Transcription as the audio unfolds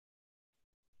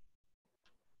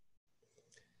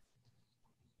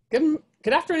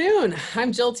Good afternoon.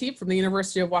 I'm Jill Tepe from the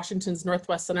University of Washington's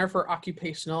Northwest Center for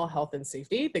Occupational Health and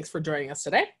Safety. Thanks for joining us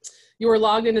today. You are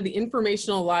logged into the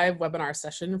informational live webinar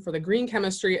session for the Green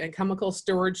Chemistry and Chemical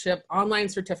Stewardship online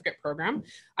certificate program.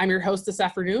 I'm your host this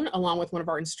afternoon, along with one of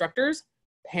our instructors,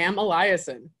 Pam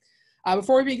Eliason.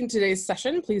 Before we begin today's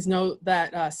session, please note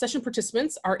that session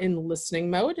participants are in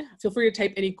listening mode. Feel free to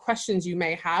type any questions you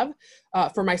may have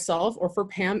for myself or for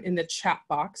Pam in the chat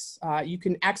box. You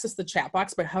can access the chat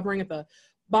box by hovering at the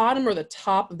bottom or the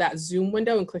top of that Zoom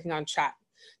window and clicking on chat.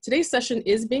 Today's session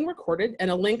is being recorded, and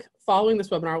a link following this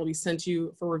webinar will be sent to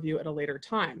you for review at a later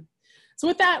time. So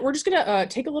with that, we're just gonna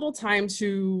take a little time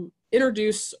to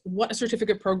introduce what a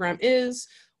certificate program is,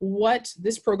 what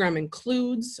this program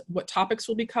includes, what topics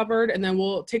will be covered, and then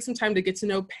we'll take some time to get to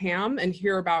know Pam and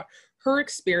hear about her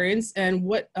experience and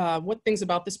what things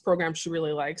about this program she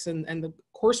really likes and the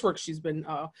coursework she's been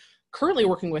currently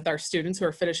working with our students who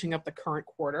are finishing up the current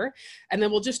quarter. And then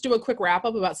we'll just do a quick wrap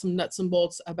up about some nuts and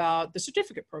bolts about the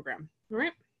certificate program, all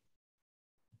right?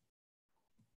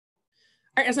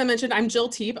 All right, as I mentioned, I'm Jill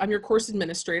Tepe. I'm your course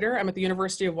administrator. I'm at the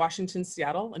University of Washington,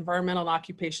 Seattle, Environmental and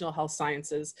Occupational Health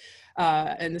Sciences.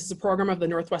 And this is a program of the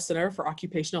Northwest Center for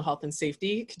Occupational Health and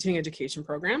Safety continuing education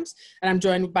programs. And I'm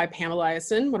joined by Pam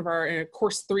Eliason, one of our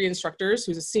course 3 instructors,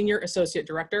 who's a senior associate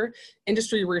director,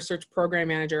 industry research program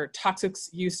manager, Toxics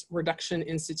Use Reduction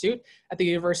Institute at the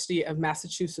University of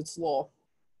Massachusetts Lowell.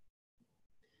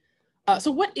 So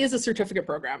what is a certificate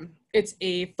program? It's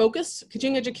a focused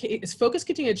continuing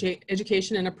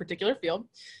education in a particular field.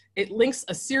 It links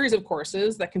a series of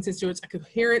courses that constitutes a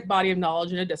coherent body of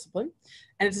knowledge in a discipline,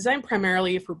 and it's designed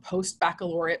primarily for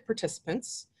post-baccalaureate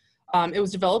participants. It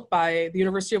was developed by the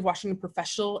University of Washington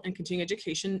Professional and Continuing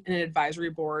Education and an advisory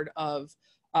board of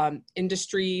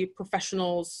industry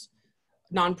professionals,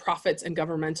 nonprofits, and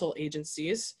governmental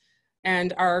agencies.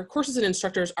 And our courses and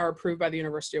instructors are approved by the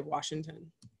University of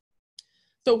Washington.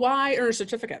 So why earn a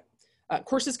certificate?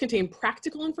 Courses contain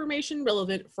practical information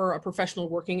relevant for a professional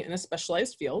working in a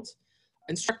specialized field.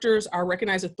 Instructors are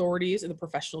recognized authorities in the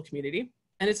professional community,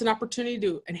 and it's an opportunity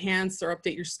to enhance or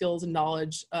update your skills and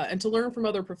knowledge and to learn from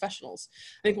other professionals.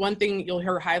 I think one thing you'll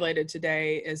hear highlighted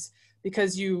today is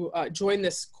because you join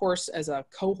this course as a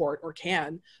cohort or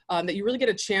that you really get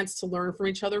a chance to learn from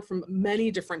each other from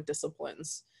many different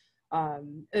disciplines.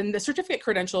 And the certificate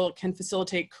credential can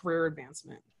facilitate career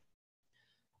advancement.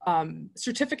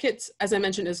 Certificates, as I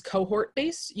mentioned, is cohort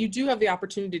based. You do have the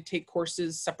opportunity to take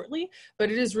courses separately, but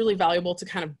it is really valuable to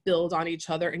kind of build on each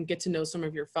other and get to know some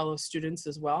of your fellow students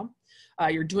as well.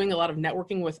 You're doing a lot of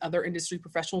networking with other industry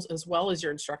professionals as well as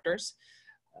your instructors.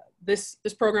 This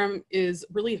program is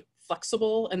really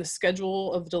flexible, and the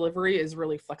schedule of delivery is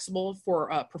really flexible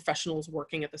for professionals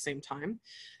working at the same time.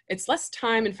 It's less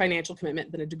time and financial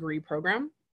commitment than a degree program,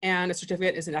 and a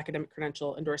certificate is an academic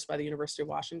credential endorsed by the University of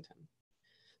Washington.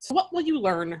 So what will you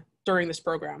learn during this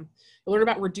program? You'll learn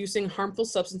about reducing harmful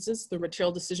substances through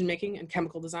material decision-making and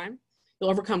chemical design.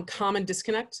 You'll overcome common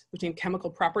disconnect between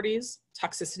chemical properties,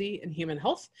 toxicity, and human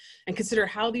health, and consider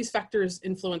how these factors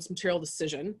influence material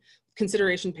decision,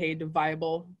 consideration paid to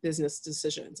viable business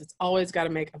decisions. It's always got to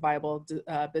make a viable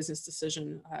business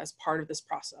decision as part of this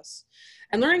process.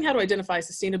 And learning how to identify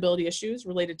sustainability issues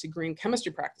related to green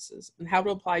chemistry practices and how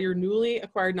to apply your newly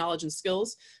acquired knowledge and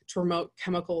skills to promote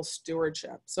chemical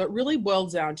stewardship. So it really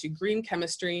boils down to green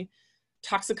chemistry,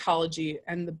 toxicology,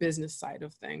 and the business side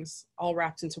of things, all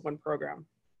wrapped into one program.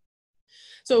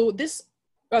 So this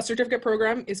certificate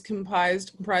program is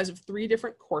comprised of 3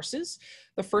 different courses.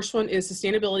 The first one is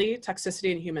Sustainability,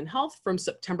 Toxicity, and Human Health from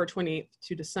September 28th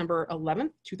to December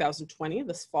 11th, 2020,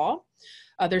 this fall.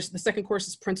 The second course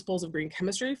is Principles of Green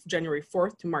Chemistry from January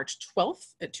 4th to March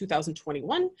 12th at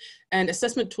 2021, and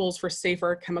Assessment Tools for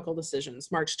Safer Chemical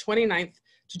Decisions, March 29th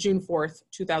to June 4th,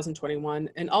 2021.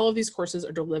 And all of these courses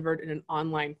are delivered in an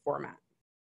online format.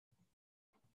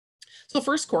 So the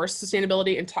first course,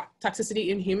 Sustainability and Toxicity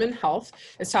in Human Health,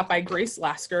 is taught by Grace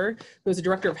Lasker, who is the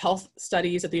Director of Health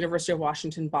Studies at the University of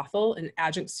Washington, Bothell, and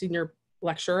Adjunct Senior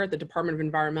Lecturer at the Department of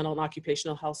Environmental and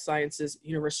Occupational Health Sciences,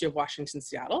 University of Washington,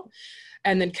 Seattle.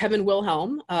 And then Kevin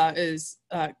Wilhelm is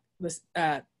the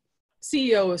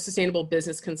CEO of Sustainable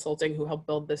Business Consulting, who helped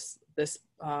build these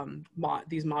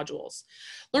modules.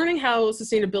 Learning how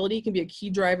sustainability can be a key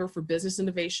driver for business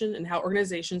innovation and how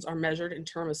organizations are measured in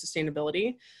terms of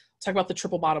sustainability. Talk about the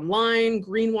triple bottom line,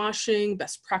 greenwashing,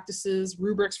 best practices,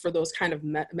 rubrics for those kind of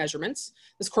measurements.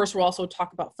 This course will also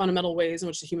talk about fundamental ways in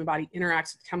which the human body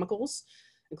interacts with chemicals,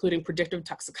 including predictive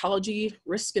toxicology,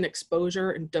 risk and exposure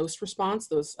and dose response,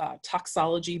 those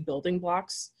toxology building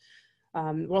blocks.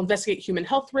 We'll investigate human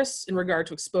health risks in regard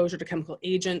to exposure to chemical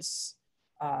agents,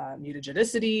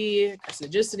 mutagenicity,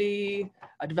 carcinogenicity,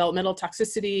 developmental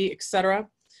toxicity, etc.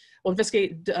 We'll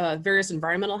investigate various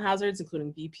environmental hazards,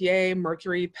 including BPA,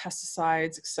 mercury,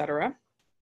 pesticides, etc.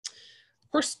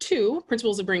 Course 2,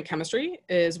 Principles of Green Chemistry,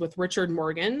 is with Richard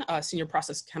Morgan, a senior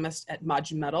process chemist at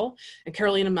Maju Metal, and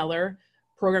Carolina Meller,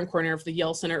 program coordinator for the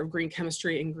Yale Center of Green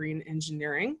Chemistry and Green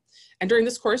Engineering. And during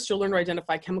this course, you'll learn to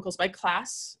identify chemicals by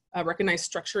class, recognize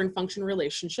structure and function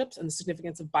relationships and the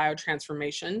significance of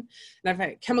biotransformation, and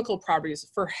identify chemical properties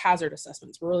for hazard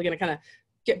assessments. We're really going to kind of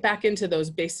get back into those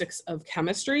basics of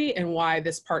chemistry and why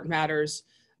this part matters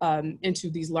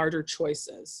into these larger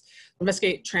choices.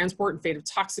 Investigate transport and fate of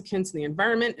toxicants in the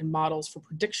environment and models for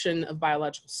prediction of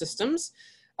biological systems.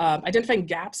 Identifying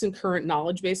gaps in current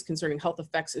knowledge base concerning health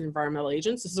effects and environmental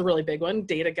agents. This is a really big one.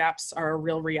 Data gaps are a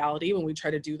real reality when we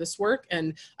try to do this work,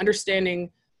 and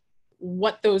understanding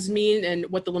what those mean and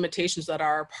what the limitations that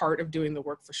are part of doing the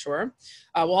work for sure.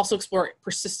 We'll also explore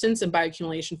persistence and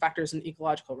bioaccumulation factors and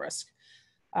ecological risk.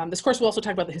 This course will also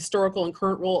talk about the historical and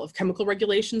current role of chemical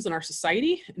regulations in our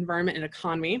society, environment, and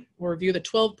economy. We'll review the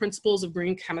 12 principles of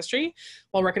green chemistry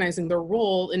while recognizing their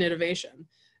role in innovation.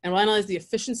 And we'll analyze the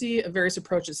efficiency of various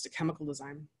approaches to chemical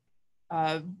design.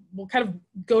 We'll kind of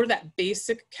go to that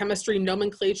basic chemistry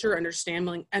nomenclature,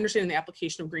 understanding the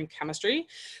application of green chemistry,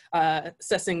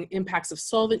 assessing impacts of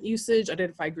solvent usage,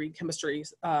 identify green chemistry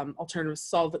alternative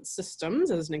solvent systems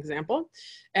as an example,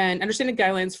 and understanding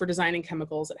guidelines for designing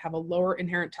chemicals that have a lower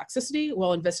inherent toxicity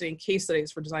while investigating case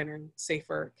studies for designing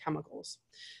safer chemicals.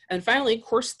 And finally,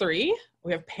 course 3,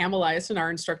 we have Pam Eliason,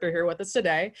 our instructor, here with us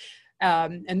today.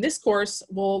 And this course,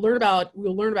 we'll learn about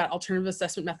alternative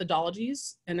assessment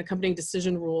methodologies and accompanying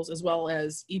decision rules, as well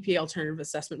as EPA alternative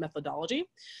assessment methodology,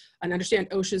 and understand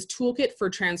OSHA's toolkit for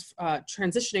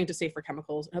transitioning to safer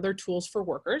chemicals and other tools for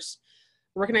workers.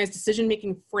 Recognize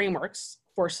decision-making frameworks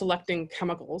for selecting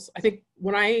chemicals. I think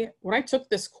when I took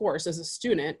this course as a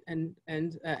student, and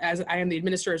as I am the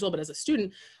administrator as well, but as a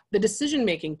student, the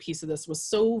decision-making piece of this was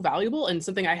so valuable and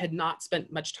something I had not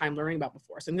spent much time learning about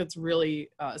before. So I think that's really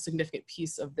a significant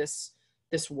piece of this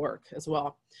work as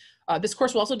well. This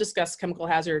course will also discuss chemical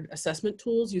hazard assessment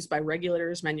tools used by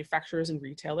regulators, manufacturers, and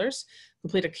retailers.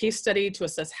 Complete a case study to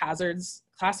assess hazards,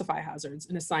 classify hazards,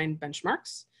 and assign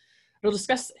benchmarks. It'll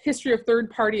discuss history of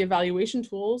third-party evaluation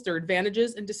tools, their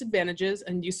advantages and disadvantages,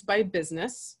 and use by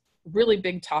business. Really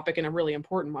big topic and a really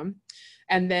important one.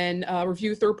 And then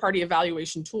review third-party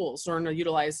evaluation tools, learn to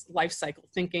utilize life cycle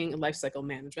thinking and life cycle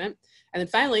management. And then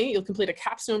finally, you'll complete a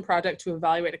capstone project to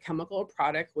evaluate a chemical or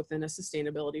product within a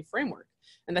sustainability framework.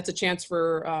 And that's a chance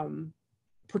for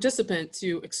participant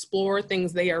to explore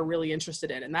things they are really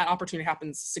interested in. And that opportunity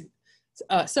happens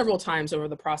several times over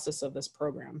the process of this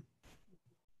program.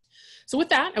 So with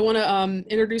that, I want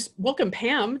to welcome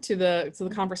Pam to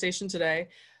the conversation today.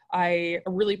 I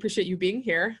really appreciate you being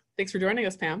here. Thanks for joining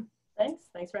us, Pam.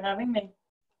 Thanks for having me.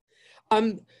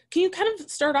 Can you kind of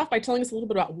start off by telling us a little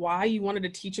bit about why you wanted to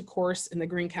teach a course in the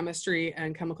Green Chemistry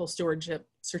and Chemical Stewardship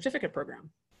Certificate Program?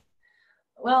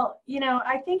 Well, you know,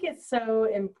 I think it's so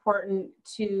important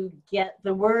to get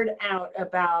the word out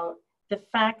about the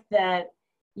fact that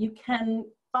you can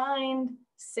find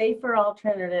safer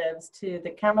alternatives to the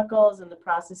chemicals and the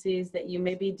processes that you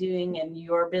may be doing in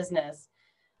your business.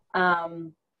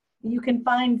 You can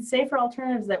find safer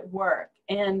alternatives that work.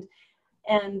 And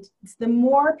the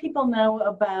more people know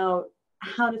about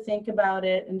how to think about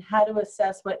it and how to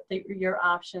assess what your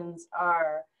options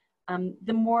are,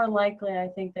 the more likely I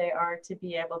think they are to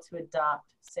be able to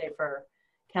adopt safer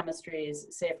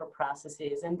chemistries, safer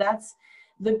processes. And that's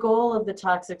the goal of the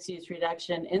Toxics Use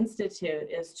Reduction Institute,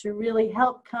 is to really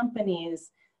help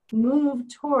companies move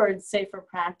towards safer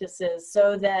practices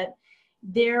so that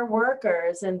their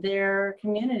workers and their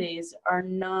communities are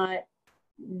not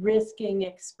risking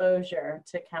exposure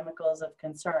to chemicals of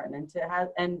concern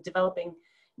and developing,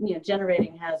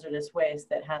 generating hazardous waste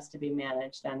that has to be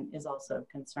managed and is also of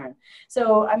concern.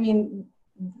 So, I mean,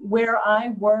 where I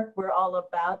work, we're all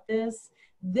about this.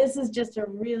 This is just a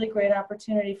really great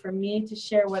opportunity for me to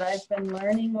share what I've been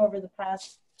learning over the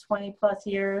past 20 plus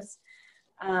years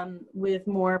with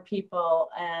more people.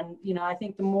 And, I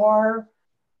think the more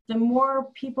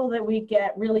people that we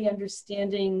get really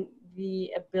understanding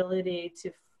the ability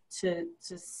to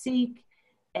seek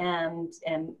and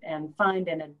find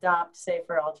and adopt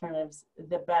safer alternatives,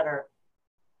 the better.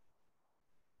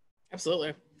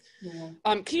 Absolutely. Yeah.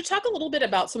 Can you talk a little bit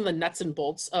about some of the nuts and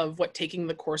bolts of what taking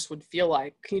the course would feel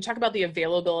like? Can you talk about the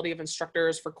availability of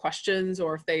instructors for questions,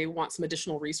 or if they want some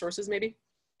additional resources maybe?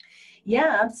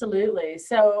 Yeah, absolutely.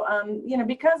 So,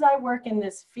 because I work in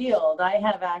this field, I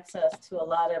have access to a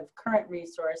lot of current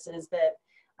resources that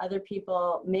other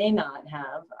people may not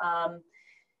have.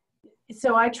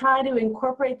 So I try to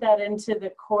incorporate that into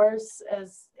the course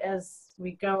as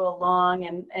we go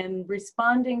along, and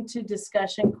responding to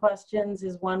discussion questions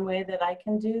is one way that I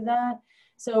can do that.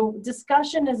 So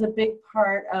discussion is a big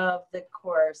part of the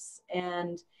course,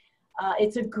 and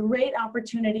it's a great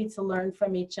opportunity to learn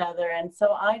from each other. And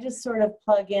so I just sort of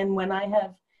plug in when I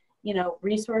have,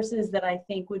 resources that I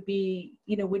think would be,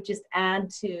 would just add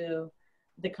to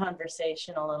the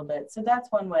conversation a little bit. So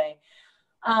that's one way.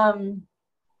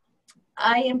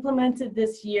 I implemented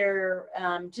this year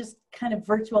just kind of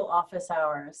virtual office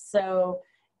hours. So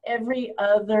every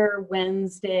other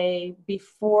Wednesday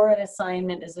before an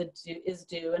assignment is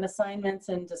due, and assignments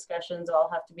and discussions all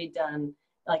have to be done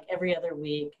like every other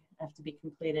week, have to be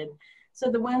completed.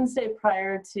 So the Wednesday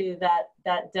prior to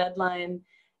that deadline,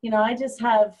 I just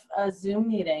have a Zoom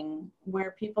meeting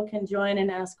where people can join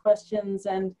and ask questions,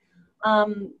 and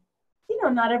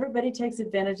not everybody takes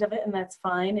advantage of it, and that's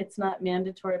fine. It's not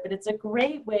mandatory, but it's a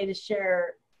great way to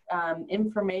share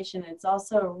information. It's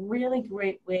also a really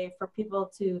great way for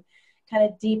people to kind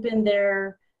of deepen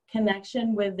their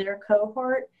connection with their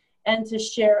cohort and to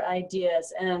share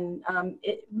ideas. And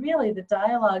it really, the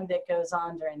dialogue that goes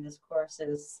on during this course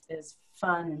is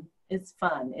fun. It's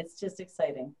fun. It's just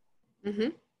exciting. Mm-hmm.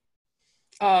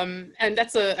 And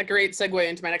that's a great segue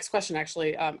into my next question,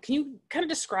 actually. Can you kind of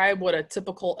describe what a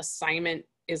typical assignment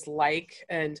is like?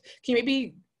 And can you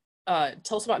maybe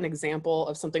tell us about an example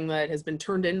of something that has been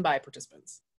turned in by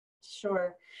participants?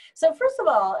 Sure. So first of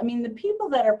all, the people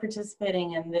that are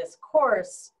participating in this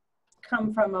course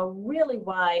come from a really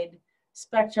wide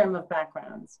spectrum of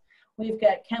backgrounds. We've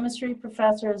got chemistry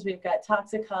professors, we've got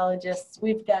toxicologists,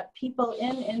 we've got people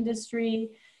in industry,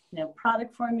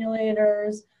 product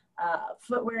formulators,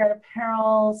 footwear and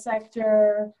apparel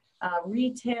sector,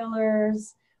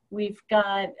 retailers. We've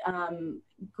got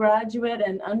graduate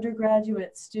and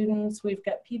undergraduate students. We've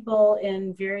got people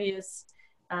in various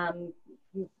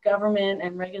government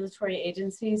and regulatory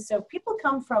agencies. So people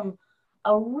come from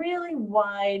a really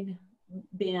wide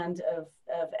band of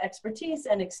expertise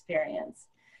and experience.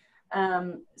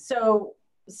 So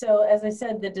as I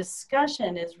said, the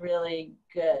discussion is really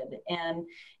good. And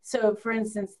so for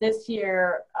instance, this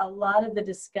year, a lot of the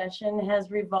discussion has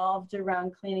revolved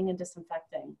around cleaning and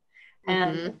disinfecting.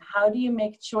 And how do you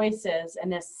make choices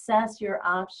and assess your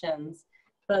options,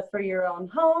 both for your own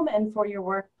home and for your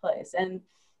workplace?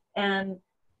 And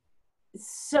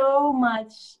so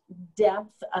much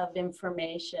depth of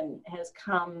information has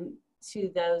come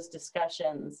to those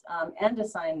discussions and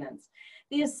assignments.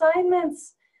 The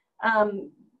assignments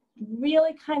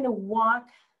really kind of walk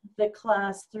the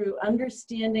class through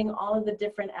understanding all of the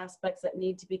different aspects that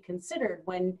need to be considered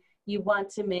when you want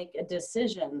to make a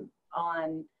decision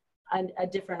on a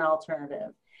different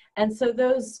alternative. And so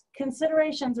those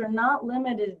considerations are not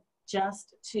limited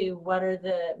just to what is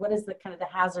the kind of the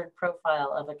hazard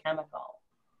profile of a chemical,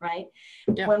 right?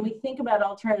 Yeah. When we think about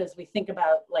alternatives, we think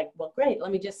about like, well, great,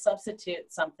 let me just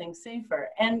substitute something safer.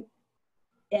 And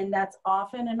that's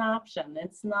often an option.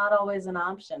 It's not always an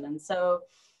option. And so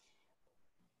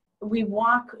we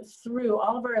walk through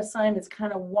all of our assignments,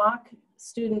 kind of walk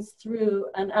students through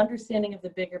an understanding of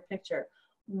the bigger picture.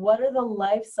 What are the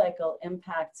life cycle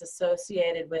impacts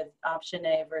associated with option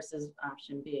A versus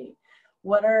option B?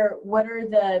 What are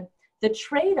the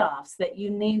trade-offs that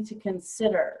you need to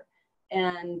consider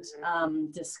and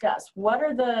discuss? What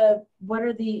are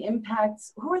the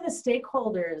impacts? Who are the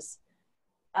stakeholders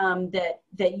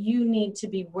that you need to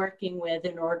be working with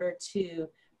in order to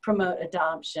promote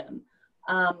adoption?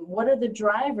 What are the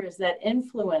drivers that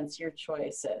influence your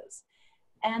choices?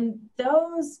 And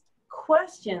those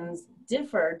questions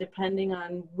differ depending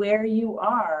on where you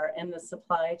are in the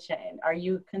supply chain. Are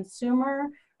you a consumer?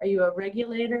 Are you a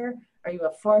regulator? Are you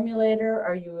a formulator?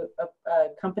 Are you a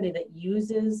company that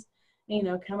uses,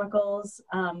 chemicals?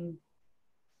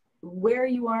 Where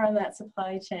you are in that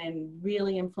supply chain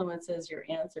really influences your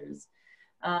answers.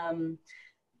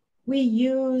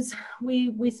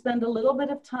 We spend a little bit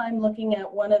of time looking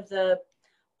at one of the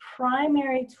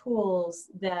primary tools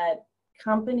that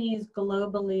companies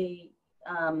globally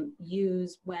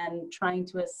use when trying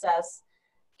to assess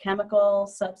chemical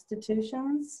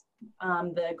substitutions,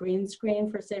 the green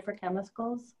screen for safer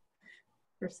chemicals,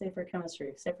 or safer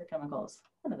chemistry, safer chemicals,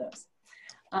 one of those,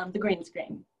 the green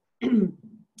screen,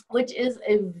 which is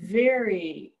a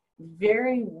very,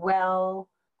 very well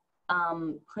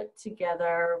put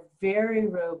together, very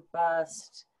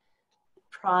robust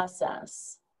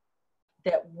process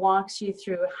that walks you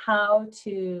through how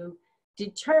to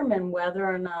determine whether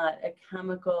or not a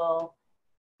chemical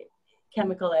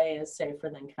chemical A is safer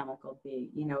than chemical B.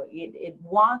 You know, it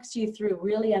walks you through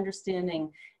really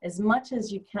understanding as much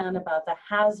as you can about the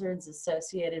hazards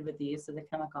associated with the use of the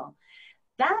chemical.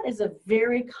 That is a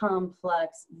very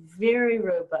complex, very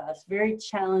robust, very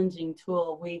challenging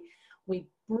tool. We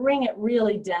bring it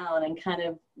really down and kind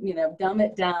of, you know, dumb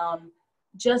it down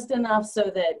just enough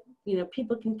so that, you know,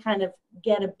 people can kind of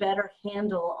get a better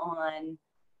handle on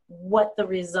what the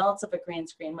results of a green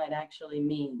screen might actually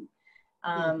mean.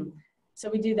 So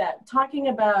we do that. Talking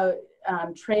about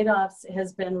trade-offs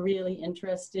has been really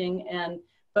interesting, and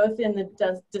both in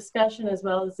the discussion as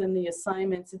well as in the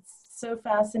assignments, it's so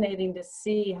fascinating to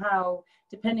see how,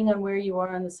 depending on where you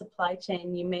are in the supply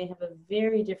chain, you may have a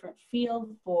very different feel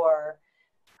for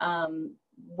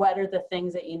what are the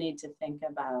things that you need to think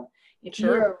about. If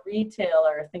you're a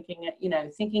retailer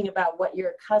thinking about what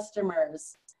your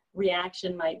customers'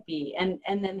 reaction might be, and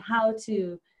then how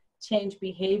to change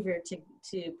behavior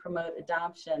to promote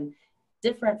adoption,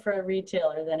 different for a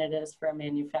retailer than it is for a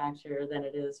manufacturer, than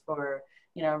it is for,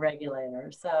 you know, a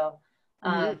regulator. So,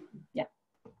 yeah.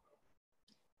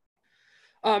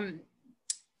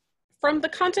 From the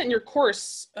content in your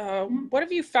course, what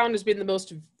have you found has been the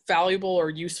most valuable or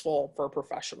useful for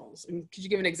professionals? And could you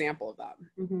give an example of that?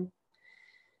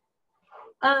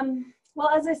 Well,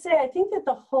 as I say, I think that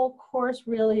the whole course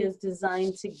really is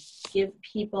designed to give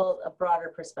people a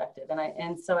broader perspective.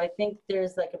 And so I think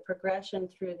there's like a progression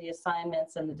through the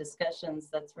assignments and the discussions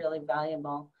that's really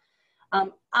valuable.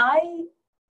 I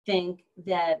think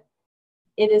that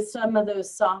it is some of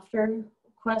those softer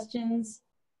questions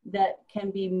that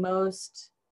can be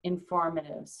most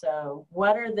informative. So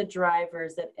what are the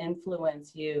drivers that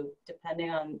influence you depending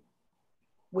on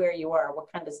where you are,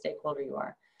 what kind of stakeholder you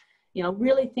are? You know,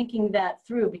 really thinking that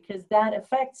through, because that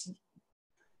affects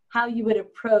how you would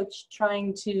approach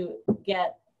trying to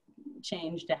get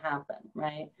change to happen,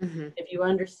 right? If you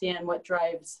understand what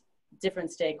drives different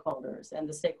stakeholders and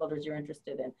the stakeholders you're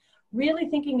interested in, really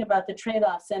thinking about the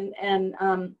trade-offs and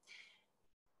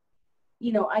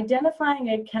you know, identifying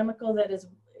a chemical that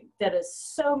is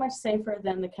so much safer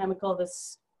than the chemical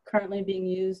that's currently being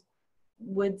used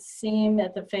would seem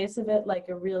at the face of it like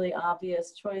a really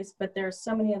obvious choice, but there are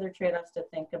so many other trade-offs to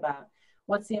think about.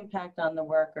 What's the impact on the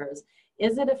workers?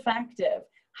 Is it effective?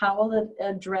 How will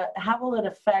it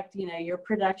affect, you know, your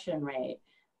production rate?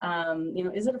 You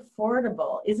know, is it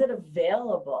affordable? Is it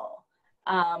available?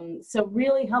 So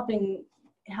really helping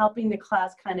the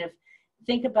class kind of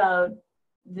think about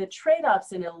the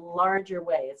trade-offs in a larger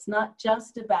way. It's not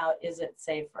just about, is it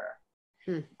safer?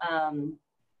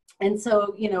 And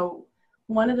so, you know,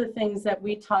 one of the things that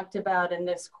we talked about in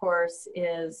this course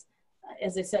is,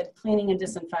 as I said, cleaning and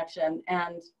disinfection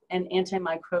and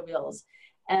antimicrobials.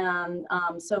 And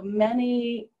so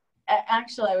many,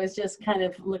 actually, I was just kind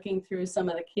of looking through some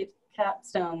of the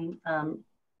capstone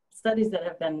studies that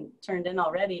have been turned in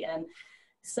already, and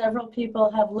several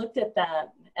people have looked at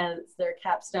that as their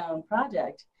capstone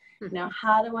project. Now,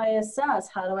 how do I assess,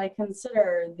 how do I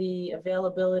consider the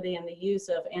availability and the use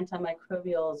of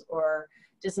antimicrobials or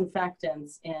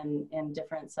disinfectants in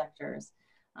different sectors?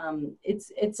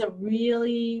 It's a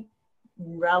really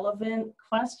relevant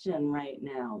question right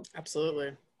now.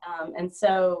 Absolutely. And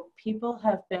so people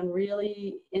have been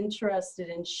really interested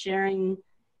in sharing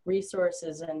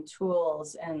resources and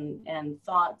tools and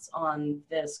thoughts on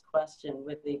this question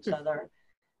with each other,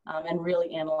 and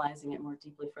really analyzing it more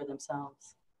deeply for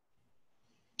themselves.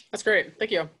 That's great.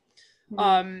 Thank you.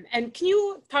 And can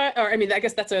you, I mean, I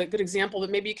guess that's a good example, but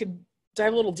maybe you could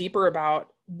dive a little deeper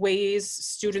about ways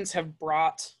students have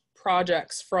brought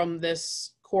projects from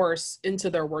this course into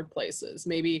their workplaces.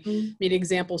 Maybe an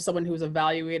example of someone who's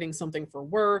evaluating something for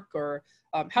work, or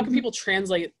how can people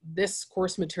translate this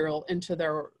course material into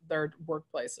their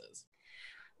workplaces?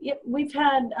 Yeah, we've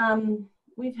had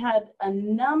a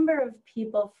number of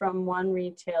people from one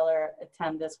retailer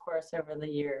attend this course over the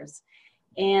years.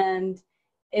 And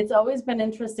it's always been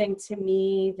interesting to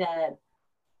me that,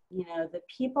 you know, the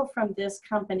people from this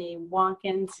company walk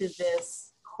into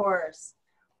this course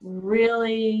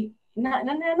really, not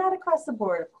across the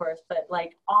board, of course, but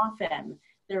like often,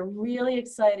 they're really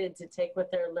excited to take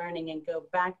what they're learning and go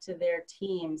back to their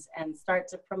teams and start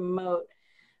to promote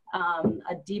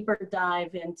a deeper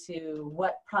dive into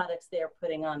what products they're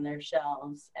putting on their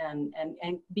shelves and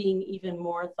being even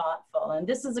more thoughtful. And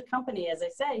this is a company, as I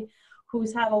say,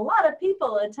 who's had a lot of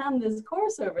people attend this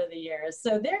course over the years.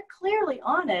 So they're clearly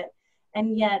on it.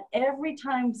 And yet every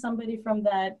time somebody from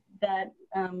that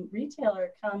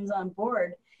retailer comes on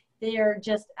board, they are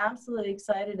just absolutely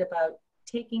excited about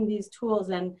taking these tools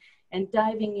and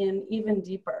diving in even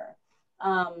deeper.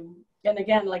 And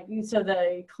again, like, so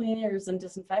the cleaners and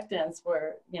disinfectants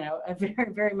were, you know, a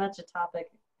very, very much a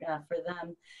topic for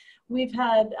them. We've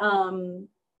had, you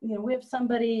know, we have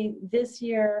somebody this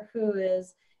year who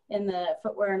is in the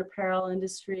footwear and apparel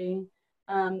industry.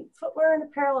 Footwear and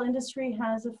apparel industry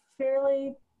has a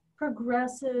fairly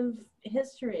progressive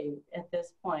history at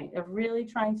this point of really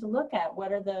trying to look at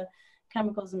what are the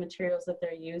chemicals and materials that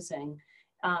they're using.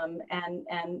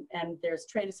 And there's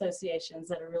trade associations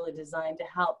that are really designed to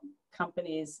help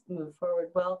companies move forward.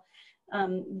 Well,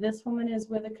 this woman is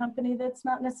with a company that's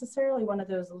not necessarily one of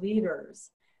those leaders.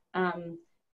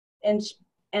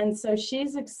 And so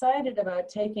she's excited about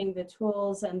taking the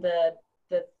tools and the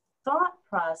thought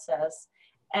process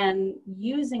and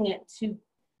using it to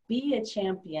be a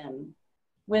champion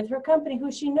with her company,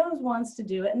 who she knows wants to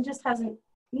do it and just hasn't,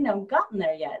 you know, gotten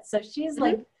there yet. So she's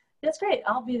like, that's great,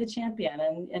 I'll be the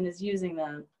champion, and is using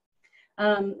them.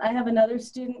 I have another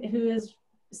student who is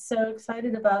so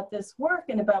excited about this work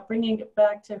and about bringing it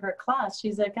back to her class.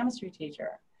 She's a chemistry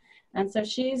teacher. And so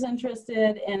she's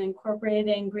interested in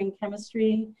incorporating green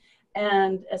chemistry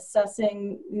and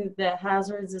assessing the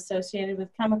hazards associated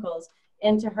with chemicals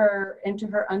into her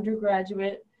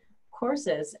undergraduate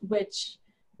courses, which,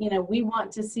 you know, we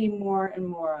want to see more and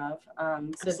more of.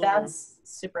 So Absolutely. that's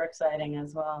super exciting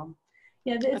as well.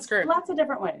 Yeah, it's lots of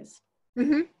different ways.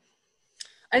 Mm-hmm.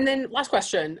 And then last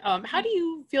question, how do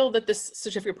you feel that this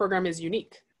certificate program is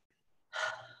unique?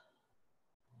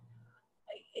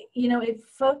 You know, it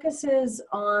focuses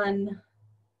on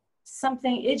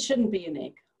something, it shouldn't be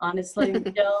unique, honestly,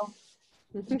 Jill.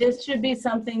 This should be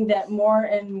something that more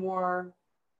and more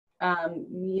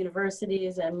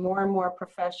universities and more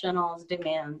professionals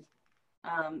demand.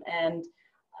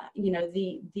 You know,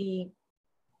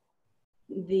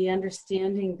 the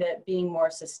understanding that being more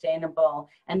sustainable,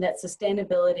 and that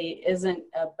sustainability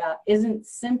isn't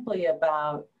simply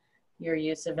about your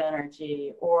use of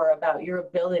energy or about your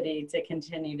ability to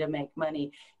continue to make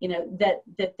money. You know,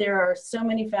 that there are so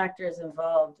many factors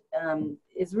involved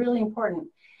is really important.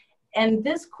 And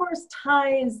this course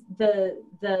ties the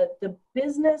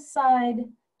business side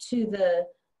to the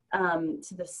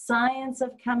science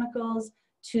of chemicals,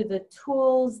 to the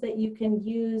tools that you can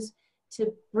use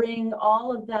to bring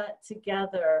all of that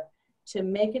together to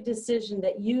make a decision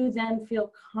that you then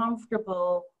feel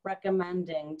comfortable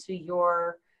recommending to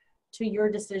your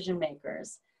decision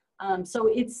makers. So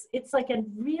it's like a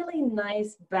really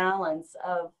nice balance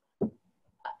of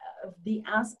the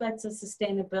aspects of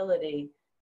sustainability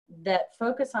that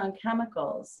focus on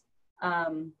chemicals,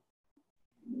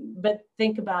 but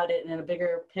think about it in a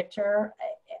bigger picture.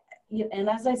 And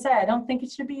as I say, I don't think it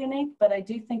should be unique, but I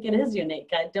do think it is unique.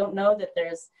 I don't know that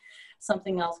there's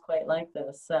something else quite like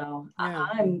this. So yeah.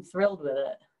 I'm thrilled with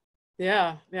it.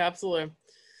 Yeah, absolutely.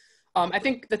 I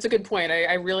think that's a good point.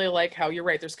 I really like how you're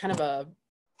right. There's kind of a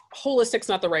holistic's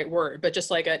not the right word, but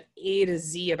just like an A to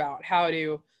Z about how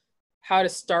to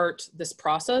start this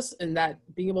process, and that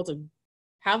being able to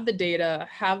have the data,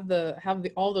 have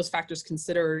all those factors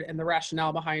considered and the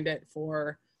rationale behind it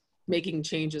for making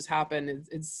changes happen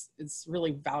is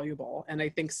really valuable. And I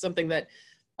think something that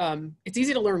it's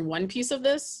easy to learn one piece of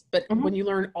this, but when you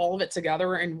learn all of it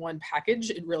together in one package,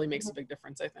 it really makes a big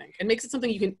difference, I think. It makes it something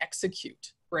you can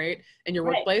execute, right, in your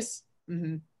workplace.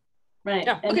 Right.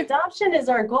 Yeah. And adoption is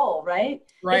our goal, right?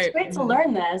 Right. It's great to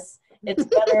learn this. It's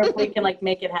better if we can like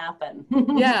make it happen.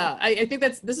 Yeah, I think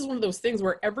this is one of those things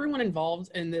where everyone involved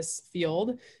in this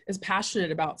field is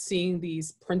passionate about seeing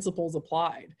these principles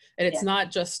applied. And it's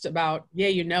not just about,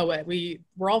 you know it.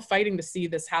 We're all fighting to see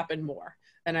this happen more.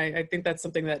 And I think that's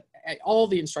something that all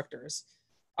the instructors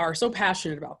are so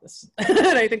passionate about this.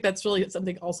 And I think that's really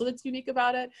something also that's unique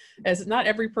about it, is not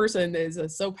every person is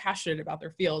so passionate about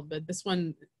their field, but this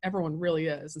one, everyone really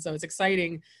is. And so it's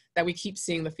exciting that we keep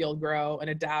seeing the field grow and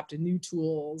adapt, and new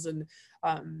tools and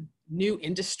new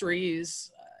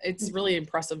industries. It's really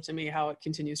impressive to me how it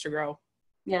continues to grow.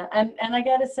 Yeah, and I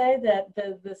got to say that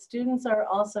the students are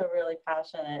also really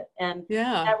passionate, and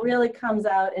that really comes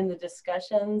out in the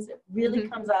discussions. It really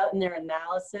comes out in their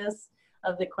analysis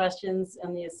of the questions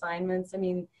and the assignments. I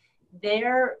mean,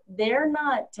 they're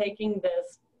not taking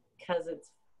this because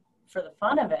it's for the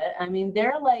fun of it. I mean,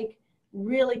 they're like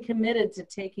really committed to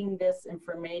taking this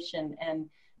information and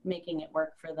making it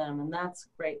work for them, and that's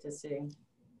great to see.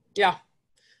 Yeah.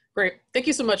 Great. Thank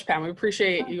you so much, Pam. We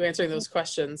appreciate you answering those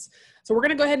questions. So we're going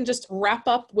to go ahead and just wrap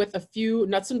up with a few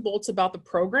nuts and bolts about the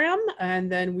program,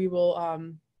 and then we will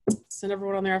send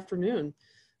everyone on their afternoon.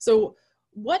 So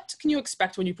what can you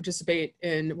expect when you participate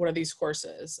in one of these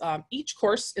courses? Each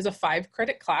course is a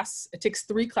 5-credit class. It takes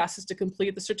 3 classes to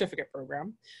complete the certificate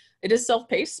program. It is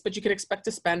self-paced, but you can expect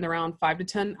to spend around 5 to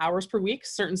 10 hours per week.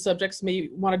 Certain subjects may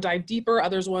want to dive deeper,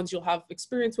 others ones you'll have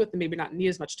experience with and maybe not need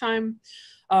as much time.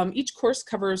 Each course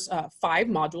covers 5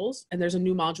 modules, and there's a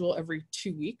new module every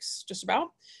 2 weeks, just about.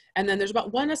 And then there's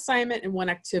about 1 assignment and 1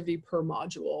 activity per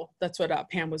module. That's what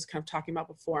Pam was kind of talking about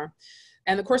before.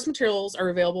 And the course materials are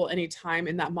available anytime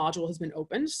and that module has been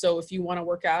opened. So if you want to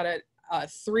work at it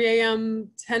 3 a.m.,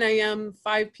 10 a.m.,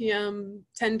 5 p.m.,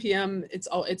 10 p.m., it's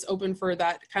open for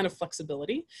that kind of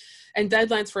flexibility. And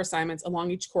deadlines for assignments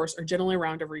along each course are generally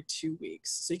around every 2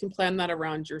 weeks. So you can plan that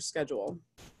around your schedule.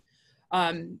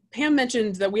 Pam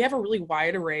mentioned that we have a really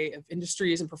wide array of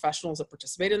industries and professionals that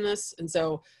participate in this. And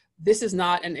so this is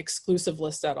not an exclusive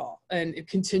list at all, and it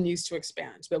continues to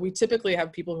expand. But we typically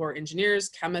have people who are engineers,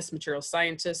 chemists, material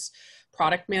scientists,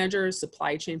 product managers,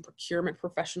 supply chain procurement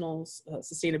professionals,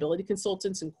 sustainability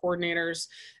consultants and coordinators,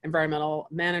 environmental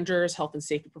managers, health and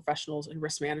safety professionals, and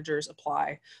risk managers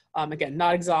apply. Again,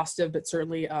 not exhaustive, but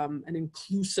certainly an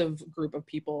inclusive group of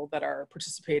people that are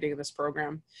participating in this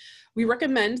program. We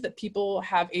recommend that people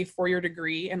have a 4-year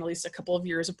degree and at least a couple of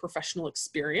years of professional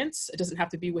experience. It doesn't have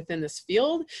to be within this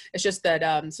field. It's just that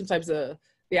sometimes the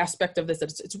aspect of this,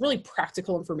 that it's really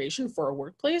practical information for a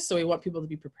workplace. So we want people to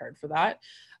be prepared for that,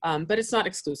 but it's not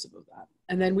exclusive of that.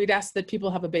 And then we'd ask that people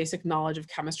have a basic knowledge of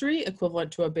chemistry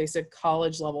equivalent to a basic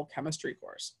college level chemistry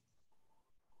course.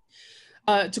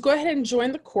 To go ahead and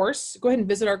join the course, go ahead and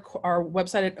visit our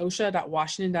website at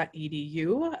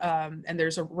osha.washington.edu, and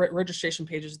there's a registration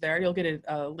pages there. You'll get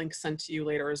a link sent to you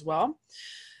later as well.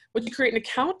 Once you create an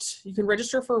account, you can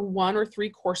register for 1 or 3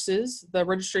 courses. The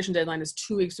registration deadline is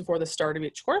 2 weeks before the start of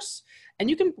each course. And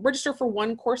you can register for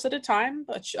 1 course at a time,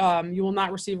 but you will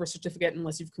not receive a certificate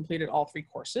unless you've completed all 3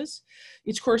 courses.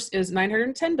 Each course is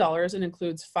 $910 and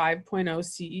includes 5.0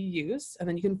 CEUs. And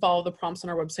then you can follow the prompts on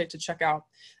our website to check out.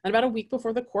 And about a week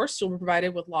before the course, you'll be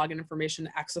provided with login information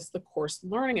to access the course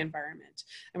learning environment.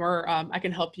 And I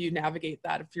can help you navigate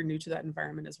that if you're new to that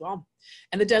environment as well.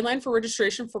 And the deadline for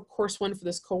registration for course 1 for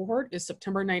this cohort is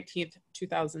September 19th,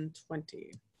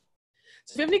 2020.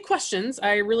 So if you have any questions,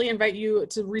 I really invite you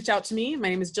to reach out to me. My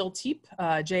name is Jill Tepe,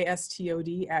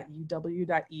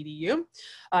 jstod@uw.edu.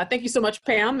 Thank you so much,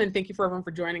 Pam, and thank you for everyone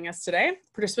for joining us today.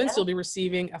 Participants, you'll be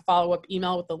receiving a follow-up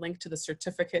email with the link to the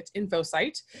certificate info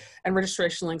site and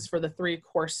registration links for the 3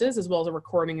 courses, as well as a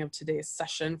recording of today's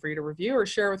session for you to review or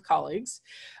share with colleagues.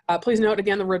 Please note,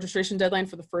 again, the registration deadline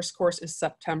for the first course is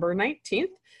September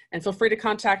 19th. And feel free to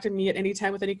contact me at any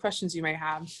time with any questions you may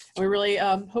have. And we really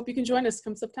hope you can join us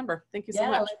come September. Thank you so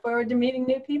much. I look forward to meeting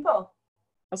new people.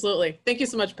 Absolutely. Thank you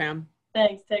so much, Pam.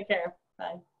 Thanks. Take care.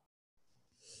 Bye.